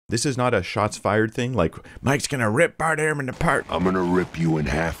This is not a shots fired thing, like, Mike's going to rip Bart Ehrman apart. I'm going to rip you in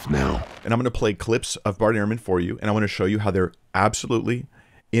half now. And I'm going to play clips of Bart Ehrman for you, and I want to show you how they're absolutely,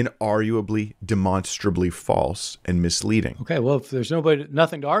 inarguably, demonstrably false and misleading. Okay, well, if there's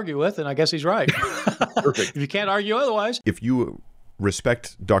nothing to argue with, then I guess he's right. Perfect. If you can't argue otherwise. If you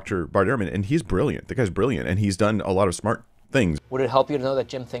respect Dr. Bart Ehrman, and he's brilliant, the guy's brilliant, and he's done a lot of smart things. Would it help you to know that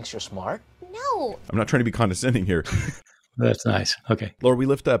Jim thinks you're smart? No. I'm not trying to be condescending here. That's nice. Okay. Lord, we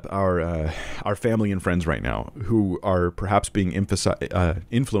lift up our family and friends right now who are perhaps being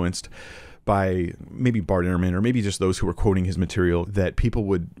influenced by maybe Bart Ehrman, or maybe just those who are quoting his material, that people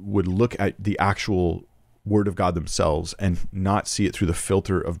would look at the actual Word of God themselves and not see it through the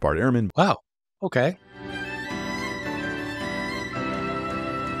filter of Bart Ehrman. Wow. Okay.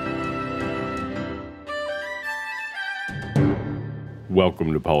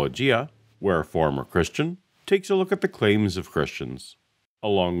 Welcome to Paulogia, where a former Christian takes a look at the claims of Christians,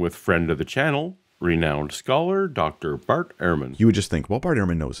 along with friend of the channel, renowned scholar, Dr. Bart Ehrman. You would just think, well, Bart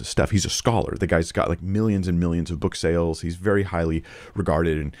Ehrman knows his stuff. He's a scholar. The guy's got like millions and millions of book sales. He's very highly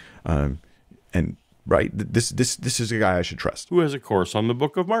regarded, and right, this is a guy I should trust. Who has a course on the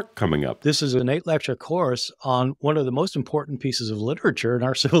Book of Mark coming up. This is an 8-lecture course on one of the most important pieces of literature in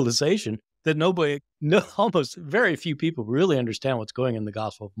our civilization that almost very few people really understand what's going in the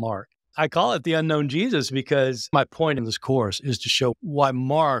Gospel of Mark. I call it the unknown Jesus because my point in this course is to show why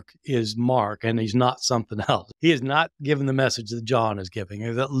Mark is Mark and he's not something else. He is not given the message that John is giving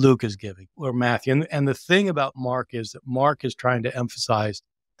or that Luke is giving or Matthew. And the thing about Mark is that Mark is trying to emphasize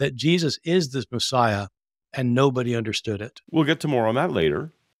that Jesus is this Messiah and nobody understood it. We'll get to more on that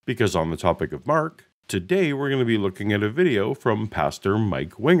later, because on the topic of Mark, today we're going to be looking at a video from Pastor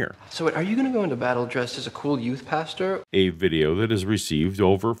Mike Winger. So are you going to go into battle dressed as a cool youth pastor? A video that has received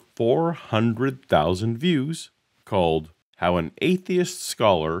over 400,000 views, called How an Atheist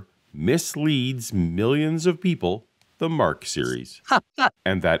Scholar Misleads Millions of People, the Mark series.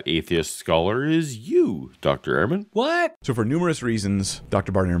 And that atheist scholar is you, Dr. Ehrman. What? So for numerous reasons,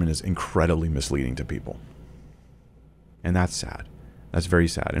 Dr. Bart Ehrman is incredibly misleading to people. And that's sad. That's very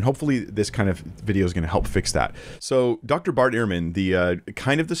sad. And hopefully this kind of video is going to help fix that. So Dr. Bart Ehrman, the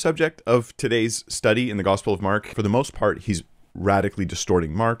kind of the subject of today's study in the Gospel of Mark, for the most part, he's radically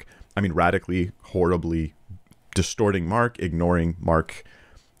distorting Mark. I mean, radically, horribly distorting Mark, ignoring Mark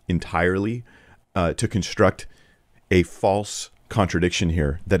entirely to construct a false contradiction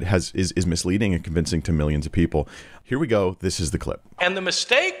here that is misleading and convincing to millions of people. Here we go. This is the clip. And the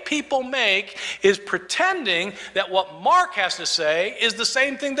mistake people make is pretending that what Mark has to say is the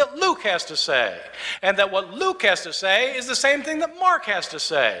same thing that Luke has to say, and that what Luke has to say is the same thing that Mark has to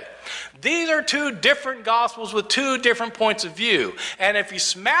say. These are two different gospels with two different points of view. And if you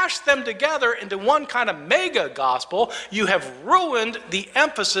smash them together into one kind of mega gospel, you have ruined the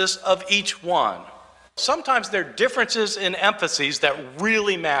emphasis of each one. Sometimes there are differences in emphases that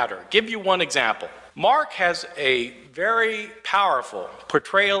really matter. Give you one example. Mark has a very powerful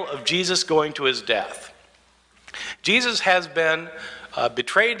portrayal of Jesus going to his death. Jesus has been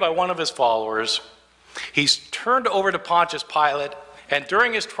betrayed by one of his followers. He's turned over to Pontius Pilate, and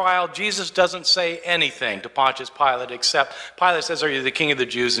during his trial, Jesus doesn't say anything to Pontius Pilate except Pilate says, "Are you the king of the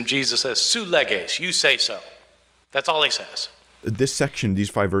Jews?" And Jesus says, "Su leges, you say so." That's all he says. This section, these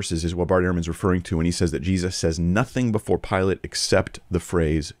 5 verses, is what Bart Ehrman's referring to when he says that Jesus says nothing before Pilate except the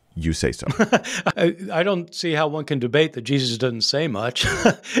phrase, "You say so." I don't see how one can debate that Jesus doesn't say much.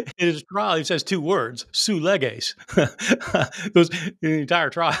 In his trial, he says 2 words, "Su leges," those in the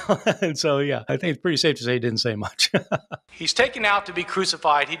entire trial. And so, yeah, I think it's pretty safe to say he didn't say much. He's taken out to be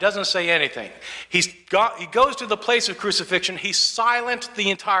crucified. He doesn't say anything. He goes to the place of crucifixion. He's silent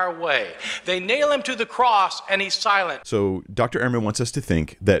the entire way. They nail him to the cross, and he's silent. So Dr. Ehrman wants us to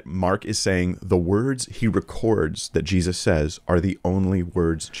think that Mark is saying the words he records that Jesus says are the only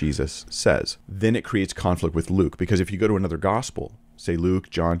words Jesus says. Then it creates conflict with Luke, because if you go to another gospel, say Luke,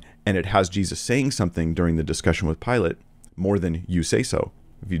 John, and it has Jesus saying something during the discussion with Pilate more than "you say so,"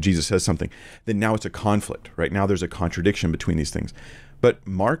 if Jesus says something, then now it's a conflict, right? Now there's a contradiction between these things. But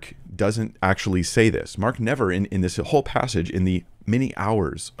Mark doesn't actually say this. Mark never, in this whole passage, in the many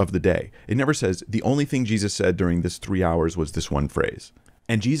hours of the day, it never says the only thing Jesus said during this 3 hours was this one phrase.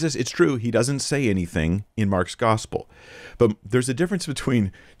 And Jesus, it's true, he doesn't say anything in Mark's gospel. But there's a difference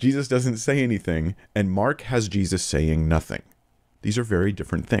between Jesus doesn't say anything and Mark has Jesus saying nothing. These are very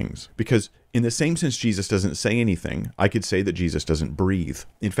different things, because in the same sense Jesus doesn't say anything, I could say that Jesus doesn't breathe.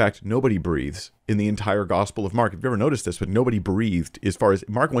 In fact, nobody breathes in the entire Gospel of Mark. Have you ever noticed this? But nobody breathed, as far as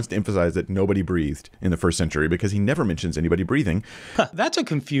Mark wants to emphasize that nobody breathed in the first century, because he never mentions anybody breathing. That's a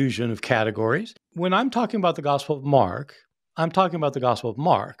confusion of categories. When I'm talking about the Gospel of Mark, I'm talking about the Gospel of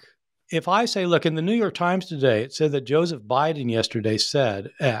Mark. If I say, look, in the New York Times today, it said that Joseph Biden yesterday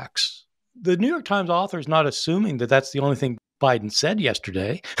said X. The New York Times author is not assuming that that's the only thing Biden said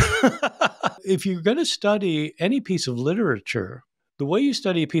yesterday. If you're going to study any piece of literature, the way you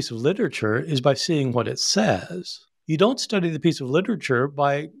study a piece of literature is by seeing what it says. You don't study the piece of literature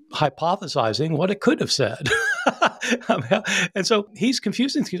by hypothesizing what it could have said. And so he's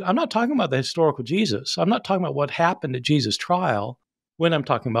confusing things. I'm not talking about the historical Jesus. I'm not talking about what happened at Jesus' trial when I'm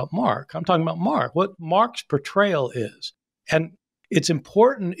talking about Mark. I'm talking about Mark, what Mark's portrayal is. And it's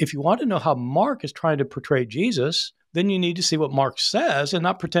important, if you want to know how Mark is trying to portray Jesus, then you need to see what Mark says and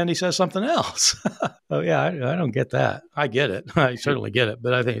not pretend he says something else. Oh, yeah, I don't get that. I get it. I certainly get it,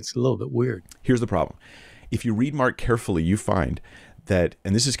 but I think it's a little bit weird. Here's the problem. If you read Mark carefully, you find that,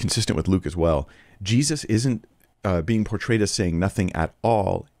 and this is consistent with Luke as well, Jesus isn't being portrayed as saying nothing at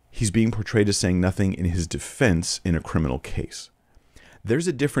all. He's being portrayed as saying nothing in his defense in a criminal case. There's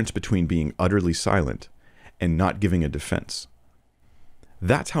a difference between being utterly silent and not giving a defense.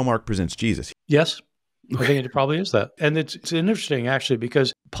 That's how Mark presents Jesus. Yes, I think it probably is that. And it's interesting, actually,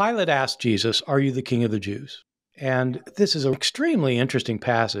 because Pilate asked Jesus, "Are you the king of the Jews?" And this is an extremely interesting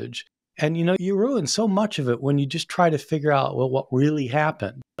passage. And, you ruin so much of it when you just try to figure out, well, what really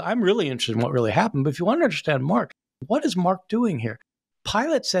happened. I'm really interested in what really happened. But if you want to understand Mark, what is Mark doing here?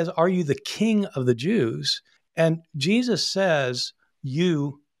 Pilate says, "Are you the king of the Jews?" And Jesus says,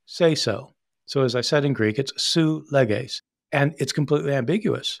 "You say so." So as I said in Greek, it's sou leges. And it's completely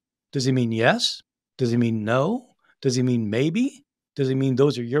ambiguous. Does he mean yes? Does he mean no? Does he mean maybe? Does he mean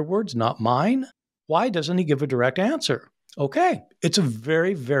those are your words, not mine? Why doesn't he give a direct answer? Okay, it's a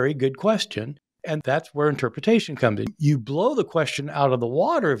very, very good question. And that's where interpretation comes in. You blow the question out of the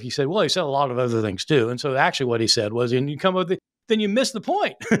water if you say, well, he said a lot of other things too. And so actually what he said was, and you come up with then you miss the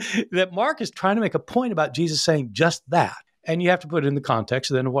point that Mark is trying to make a point about Jesus saying just that. And you have to put it in the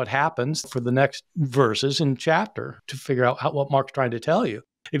context then of what happens for the next verses in chapter to figure out what Mark's trying to tell you.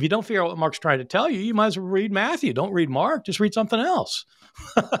 If you don't figure out what Mark's trying to tell you, you might as well read Matthew. Don't read Mark, just read something else.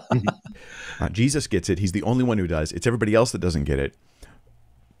 Jesus gets it. He's the only one who does. It's everybody else that doesn't get it.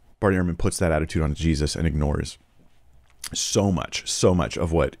 Bart Ehrman puts that attitude on Jesus and ignores so much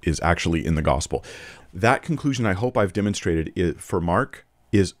of what is actually in the gospel. That conclusion, I hope I've demonstrated for Mark,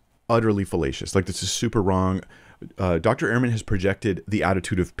 is utterly fallacious. Like, this is super wrong. Dr. Ehrman has projected the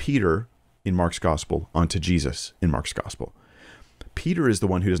attitude of Peter in Mark's gospel onto Jesus in Mark's gospel. Peter is the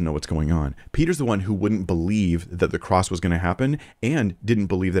one who doesn't know what's going on. Peter's the one who wouldn't believe that the cross was going to happen and didn't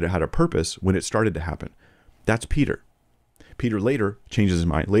believe that it had a purpose when it started to happen. That's Peter. Peter later changes his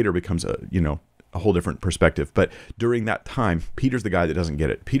mind, later becomes a whole different perspective. But during that time, Peter's the guy that doesn't get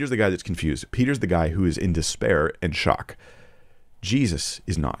it. Peter's the guy that's confused. Peter's the guy who is in despair and shock. Jesus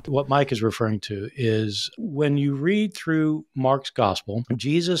is not. What Mike is referring to is when you read through Mark's gospel,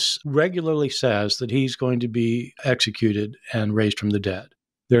 Jesus regularly says that he's going to be executed and raised from the dead.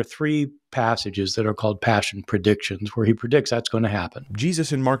 There are 3 passages that are called passion predictions where he predicts that's going to happen.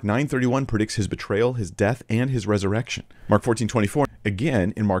 Jesus in Mark 9:31 predicts his betrayal, his death, and his resurrection. Mark 14:24,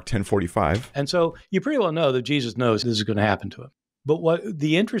 again in Mark 10:45. And so you pretty well know that Jesus knows this is going to happen to him. But what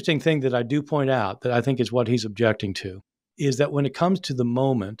the interesting thing that I do point out that I think is what he's objecting to is that when it comes to the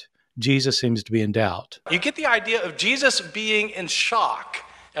moment, Jesus seems to be in doubt. You get the idea of Jesus being in shock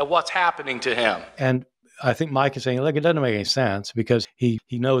at what's happening to him. And I think Mike is saying, look, it doesn't make any sense because he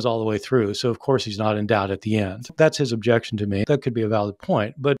knows all the way through. So, of course, he's not in doubt at the end. That's his objection to me. That could be a valid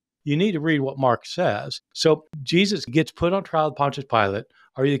point. But you need to read what Mark says. So Jesus gets put on trial with Pontius Pilate.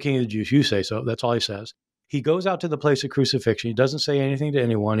 Are you the king of the Jews? You say so. That's all he says. He goes out to the place of crucifixion. He doesn't say anything to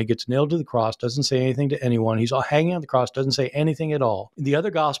anyone. He gets nailed to the cross, doesn't say anything to anyone. He's all hanging on the cross, doesn't say anything at all. In the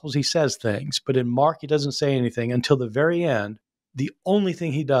other Gospels, he says things, but in Mark, he doesn't say anything until the very end. The only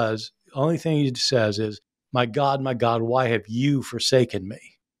thing he does, the only thing he says is, my God, why have you forsaken me?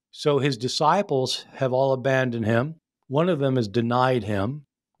 So his disciples have all abandoned him. One of them has denied him.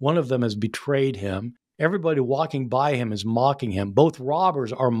 One of them has betrayed him. Everybody walking by him is mocking him. Both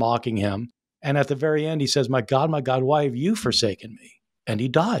robbers are mocking him. And at the very end, he says, my God, why have you forsaken me? And he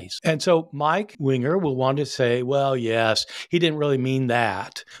dies. And so Mike Winger will want to say, well, yes, he didn't really mean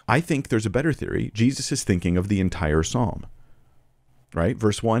that. I think there's a better theory. Jesus is thinking of the entire psalm, right?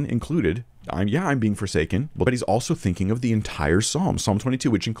 Verse 1 included, I'm being forsaken, but he's also thinking of the entire psalm, Psalm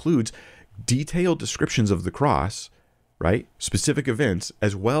 22, which includes detailed descriptions of the cross, right? Specific events,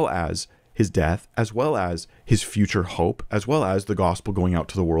 as well as his death, as well as his future hope, as well as the gospel going out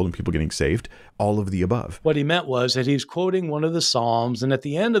to the world and people getting saved, all of the above. What he meant was that he's quoting one of the Psalms, and at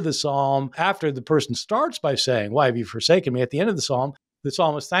the end of the Psalm, after the person starts by saying, why have you forsaken me? At the end of the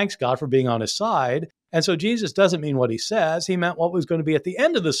psalmist thanks God for being on his side, And so Jesus doesn't mean what he says. He meant what was going to be at the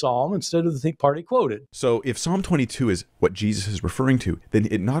end of the psalm instead of the part he quoted. So if Psalm 22 is what Jesus is referring to, then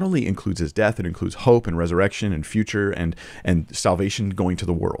it not only includes his death, it includes hope and resurrection and future and salvation going to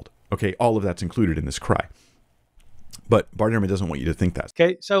the world. Okay, all of that's included in this cry. But Bart Ehrman doesn't want you to think that.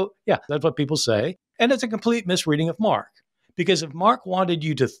 Okay, so yeah, that's what people say. And it's a complete misreading of Mark. Because if Mark wanted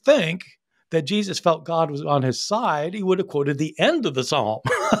you to think that Jesus felt God was on his side, he would have quoted the end of the psalm.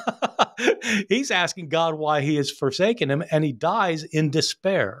 He's asking God why he has forsaken him, and he dies in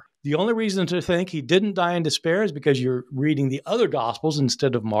despair. The only reason to think he didn't die in despair is because you're reading the other Gospels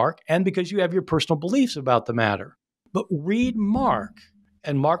instead of Mark, and because you have your personal beliefs about the matter. But read Mark,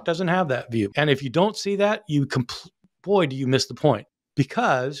 and Mark doesn't have that view. And if you don't see that, boy, do you miss the point.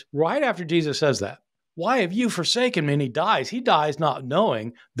 Because right after Jesus says that, why have you forsaken me? And he dies not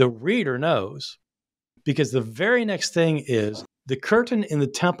knowing, the reader knows. Because the very next thing is, the curtain in the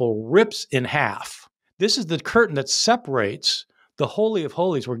temple rips in half. This is the curtain that separates the Holy of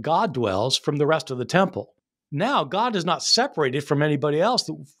Holies, where God dwells, from the rest of the temple. Now, God is not separated from anybody else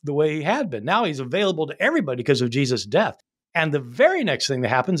the way he had been. Now he's available to everybody because of Jesus' death. And the very next thing that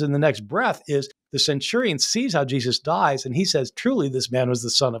happens in the next breath is the centurion sees how Jesus dies, and he says, truly, this man was the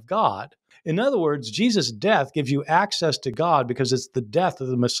Son of God. In other words, Jesus' death gives you access to God because it's the death of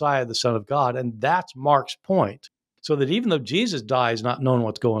the Messiah, the Son of God. And that's Mark's point. So that even though Jesus dies not knowing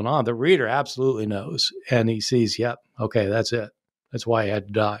what's going on, the reader absolutely knows. And he sees, yep, okay, that's it. That's why he had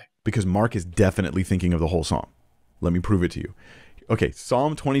to die. Because Mark is definitely thinking of the whole psalm. Let me prove it to you. Okay,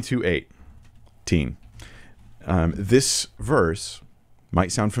 Psalm 22:18. This verse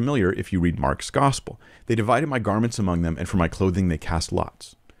might sound familiar if you read Mark's gospel. They divided my garments among them, and for my clothing they cast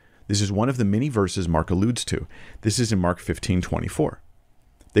lots. This is one of the many verses Mark alludes to. This is in Mark 15:24.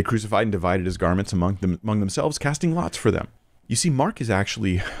 They crucified and divided his garments among themselves, casting lots for them. You see, Mark is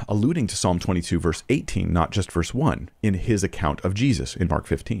actually alluding to Psalm 22, verse 18, not just verse 1, in his account of Jesus in Mark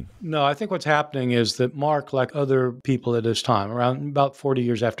 15. No, I think what's happening is that Mark, like other people at his time, around about 40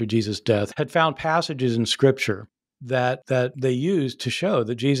 years after Jesus' death, had found passages in Scripture that they used to show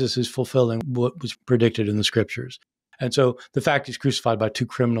that Jesus is fulfilling what was predicted in the Scriptures. And so the fact he's crucified by two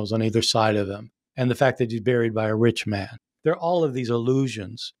criminals on either side of him, and the fact that he's buried by a rich man, there are all of these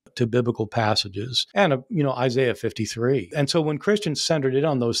allusions to biblical passages and, Isaiah 53. And so when Christians centered in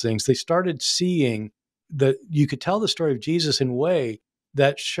on those things, they started seeing that you could tell the story of Jesus in a way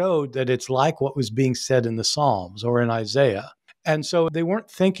that showed that it's like what was being said in the Psalms or in Isaiah. And so they weren't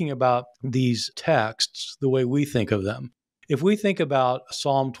thinking about these texts the way we think of them. If we think about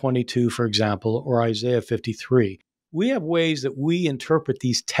Psalm 22, for example, or Isaiah 53, we have ways that we interpret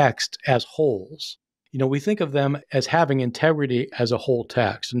these texts as wholes. We think of them as having integrity as a whole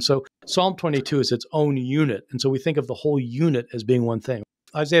text. And so Psalm 22 is its own unit. And so we think of the whole unit as being one thing.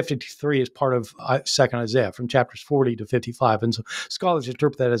 Isaiah 53 is part of 2nd Isaiah from chapters 40 to 55. And so scholars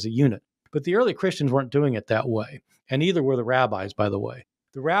interpret that as a unit. But the early Christians weren't doing it that way. And neither were the rabbis, by the way.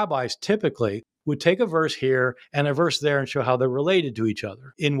 The rabbis typically would take a verse here and a verse there and show how they're related to each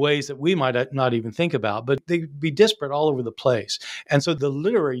other in ways that we might not even think about, but they'd be disparate all over the place. And so the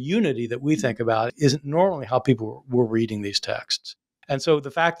literary unity that we think about isn't normally how people were reading these texts. And so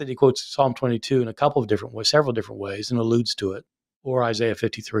the fact that he quotes Psalm 22 in a couple of different ways, several different ways, and alludes to it, or Isaiah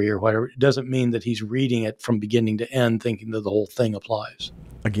 53 or whatever, it doesn't mean that he's reading it from beginning to end thinking that the whole thing applies.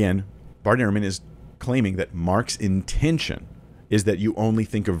 Again, Bart Ehrman is claiming that Mark's intention is that you only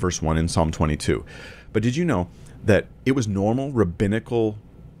think of verse 1 in Psalm 22. But did you know that it was normal rabbinical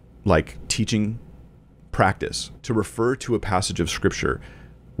teaching practice to refer to a passage of Scripture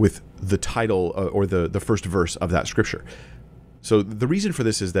with the title or the first verse of that Scripture? So the reason for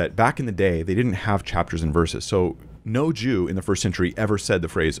this is that back in the day, they didn't have chapters and verses. So no Jew in the first century ever said the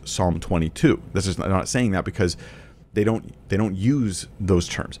phrase Psalm 22. This is not saying that because they don't use those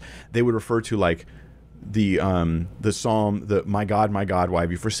terms. They would refer to the psalm, the my God, why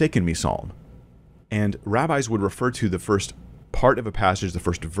have you forsaken me psalm. And rabbis would refer to the first part of a passage, the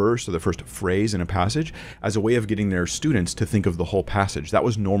first verse or the first phrase in a passage, as a way of getting their students to think of the whole passage. That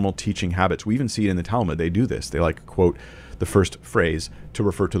was normal teaching habits. We even see it in the Talmud. They do this. They quote the first phrase to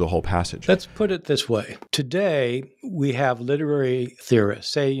refer to the whole passage. Let's put it this way. Today, we have literary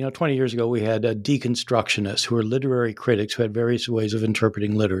theorists. Say, 20 years ago, we had deconstructionists who were literary critics who had various ways of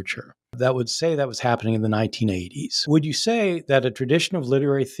interpreting literature. That would say that was happening in the 1980s. Would you say that a tradition of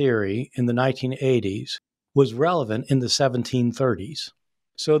literary theory in the 1980s was relevant in the 1730s?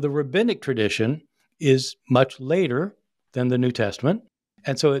 So the rabbinic tradition is much later than the New Testament.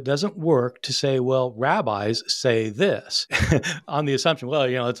 And so it doesn't work to say, well, rabbis say this on the assumption, well,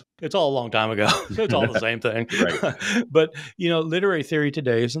 it's all a long time ago. So it's all the same thing. Right. But, literary theory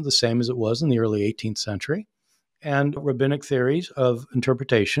today isn't the same as it was in the early 18th century. And rabbinic theories of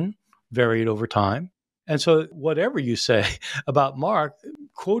interpretation varied over time. And so whatever you say about Mark,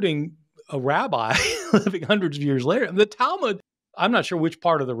 quoting a rabbi living hundreds of years later, the Talmud, I'm not sure which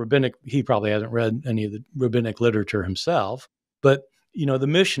part of the rabbinic, he probably hasn't read any of the rabbinic literature himself, but the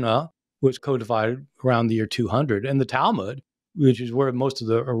Mishnah was codified around the year 200, and the Talmud, which is where most of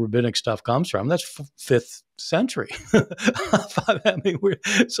the rabbinic stuff comes from, that's 5th century.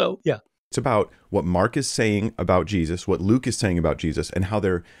 So, yeah. It's about what Mark is saying about Jesus, what Luke is saying about Jesus, and how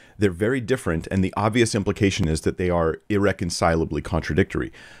they're very different, and the obvious implication is that they are irreconcilably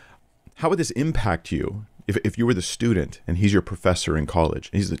contradictory. How would this impact you if you were the student and he's your professor in college?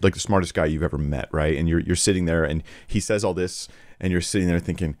 He's like the smartest guy you've ever met, right? And you're sitting there and he says all this, and you're sitting there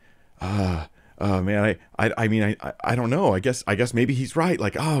thinking, man, I don't know. I guess maybe he's right.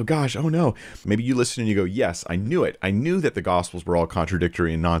 Like, oh gosh, oh no. Maybe you listen and you go, yes, I knew it. I knew that the Gospels were all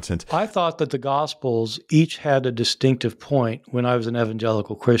contradictory and nonsense. I thought that the Gospels each had a distinctive point when I was an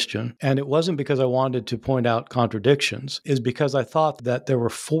evangelical Christian. And it wasn't because I wanted to point out contradictions. It's because I thought that there were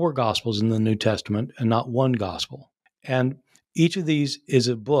 4 Gospels in the New Testament and not one Gospel. And each of these is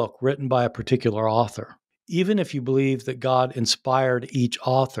a book written by a particular author. Even if you believe that God inspired each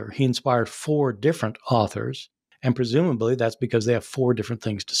author, he inspired 4 different authors, and presumably that's because they have 4 different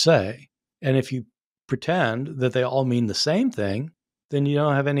things to say. And if you pretend that they all mean the same thing, then you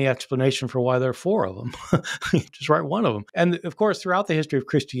don't have any explanation for why there are 4 of them. You just write one of them. And of course, throughout the history of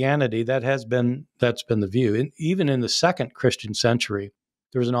Christianity, that's been the view. And even in the 2nd Christian century,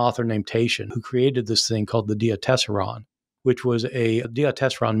 there was an author named Tatian who created this thing called the Diatessaron, which was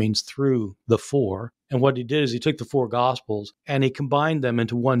diatessaron means through the 4. And what he did is he took the 4 Gospels and he combined them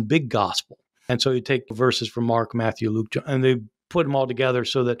into one big gospel. And so he'd take verses from Mark, Matthew, Luke, John, and they put them all together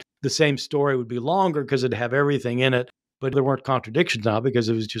so that the same story would be longer because it'd have everything in it, but there weren't contradictions now because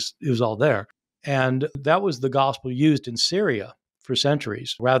it was all there. And that was the gospel used in Syria for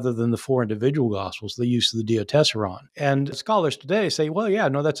centuries. Rather than the 4 individual Gospels, they used the Diatessaron. And scholars today say, well, yeah,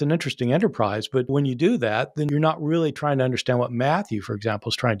 no, that's an interesting enterprise. But when you do that, then you're not really trying to understand what Matthew, for example,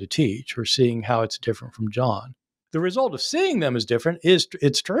 is trying to teach or seeing how it's different from John. The result of seeing them as different is,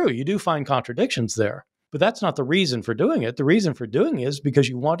 it's true, you do find contradictions there. But that's not the reason for doing it. The reason for doing it is because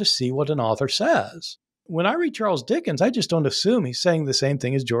you want to see what an author says. When I read Charles Dickens, I just don't assume he's saying the same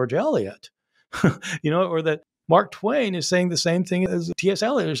thing as George Eliot, or that Mark Twain is saying the same thing as T.S.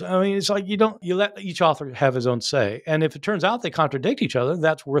 Eliot. I mean, it's like you let each author have his own say. And if it turns out they contradict each other,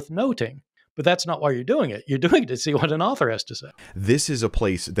 that's worth noting. But that's not why you're doing it. You're doing it to see what an author has to say. This is a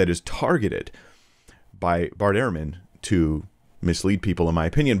place that is targeted by Bart Ehrman to mislead people, in my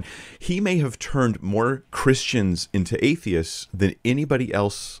opinion. He may have turned more Christians into atheists than anybody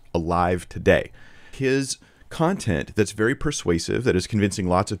else alive today. His content that's very persuasive, that is convincing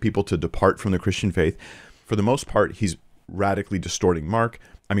lots of people to depart from the Christian faith, for the most part, he's radically distorting Mark.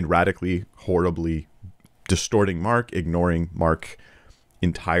 I mean, radically, horribly distorting Mark, ignoring Mark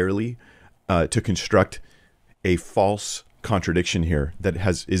entirely to construct a false contradiction here that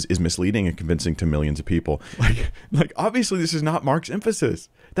is misleading and convincing to millions of people. Like obviously, this is not Mark's emphasis.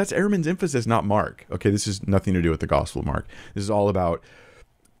 That's Ehrman's emphasis, not Mark. Okay, this has nothing to do with the Gospel of Mark. This is all about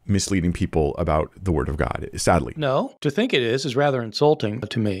misleading people about the Word of God, sadly. No, to think it is rather insulting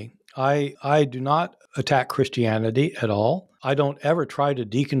to me. I do not attack Christianity at all. I don't ever try to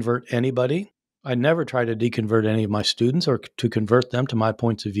deconvert anybody. I never try to deconvert any of my students or to convert them to my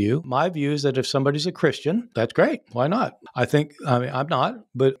points of view. My view is that if somebody's a Christian, that's great. Why not? I'm not,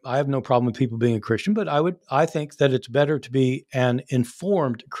 but I have no problem with people being a Christian, but I think that it's better to be an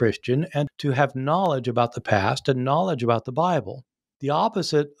informed Christian and to have knowledge about the past and knowledge about the Bible. The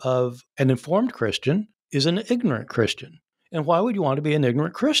opposite of an informed Christian is an ignorant Christian. And why would you want to be an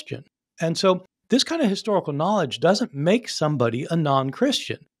ignorant Christian? And so this kind of historical knowledge doesn't make somebody a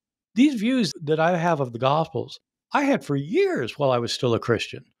non-Christian. These views that I have of the Gospels, I had for years while I was still a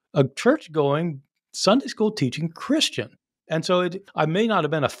Christian, a church-going, Sunday school teaching Christian. And so I may not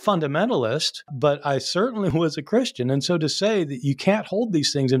have been a fundamentalist, but I certainly was a Christian. And so to say that you can't hold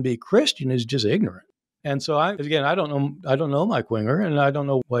these things and be a Christian is just ignorant. And so I don't know Mike Winger, and I don't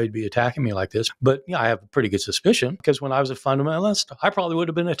know why he'd be attacking me like this. But yeah, I have a pretty good suspicion because when I was a fundamentalist, I probably would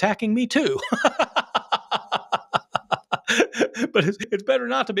have been attacking me too. But it's better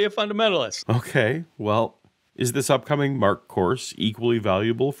not to be a fundamentalist. Okay, well, is this upcoming Mark course equally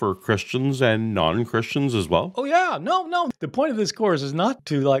valuable for Christians and non-Christians as well? Oh yeah, no. The point of this course is not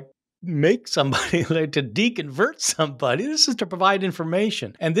to make somebody, like to deconvert somebody. This is to provide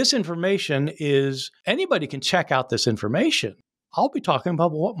information. And this information is, anybody can check out this information. I'll be talking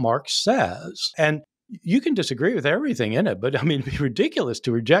about what Mark says. And you can disagree with everything in it, but I mean, it'd be ridiculous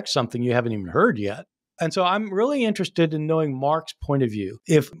to reject something you haven't even heard yet. And so I'm really interested in knowing Mark's point of view.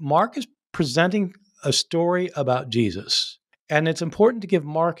 If Mark is presenting a story about Jesus, and it's important to give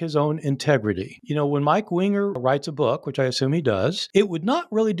Mark his own integrity. You know, when Mike Winger writes a book, which I assume he does, it would not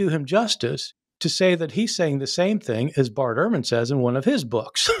really do him justice to say that he's saying the same thing as Bart Ehrman says in one of his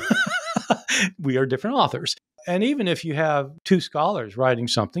books. We are different authors. And even if you have two scholars writing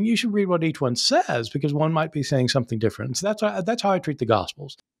something, you should read what each one says, because one might be saying something different. So that's how I treat the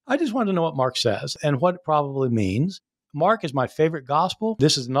Gospels. I just want to know what Mark says and what it probably means. Mark is my favorite gospel.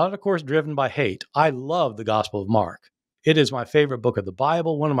 This is not, of course, driven by hate. I love the Gospel of Mark. It is my favorite book of the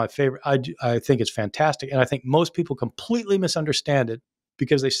Bible, one of my favorite. I think it's fantastic. And I think most people completely misunderstand it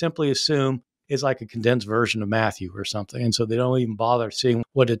because they simply assume it's like a condensed version of Matthew or something. And so they don't even bother seeing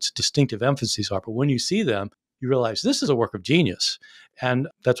what its distinctive emphases are. But when you see them, you realize this is a work of genius. And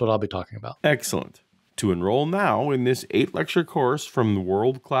that's what I'll be talking about. Excellent. To enroll now in this 8-lecture course from the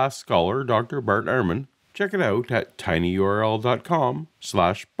world-class scholar, Dr. Bart Ehrman, check it out at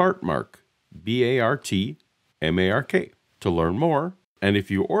tinyurl.com/bartmark, BARTMARK, to learn more. And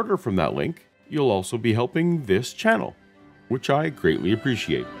if you order from that link, you'll also be helping this channel, which I greatly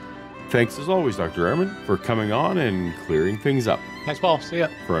appreciate. Thanks as always, Dr. Ehrman, for coming on and clearing things up. Thanks, Paul. See ya.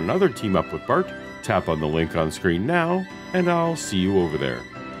 For another Team Up with Bart, tap on the link on screen now, and I'll see you over there.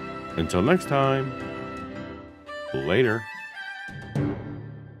 Until next time, later.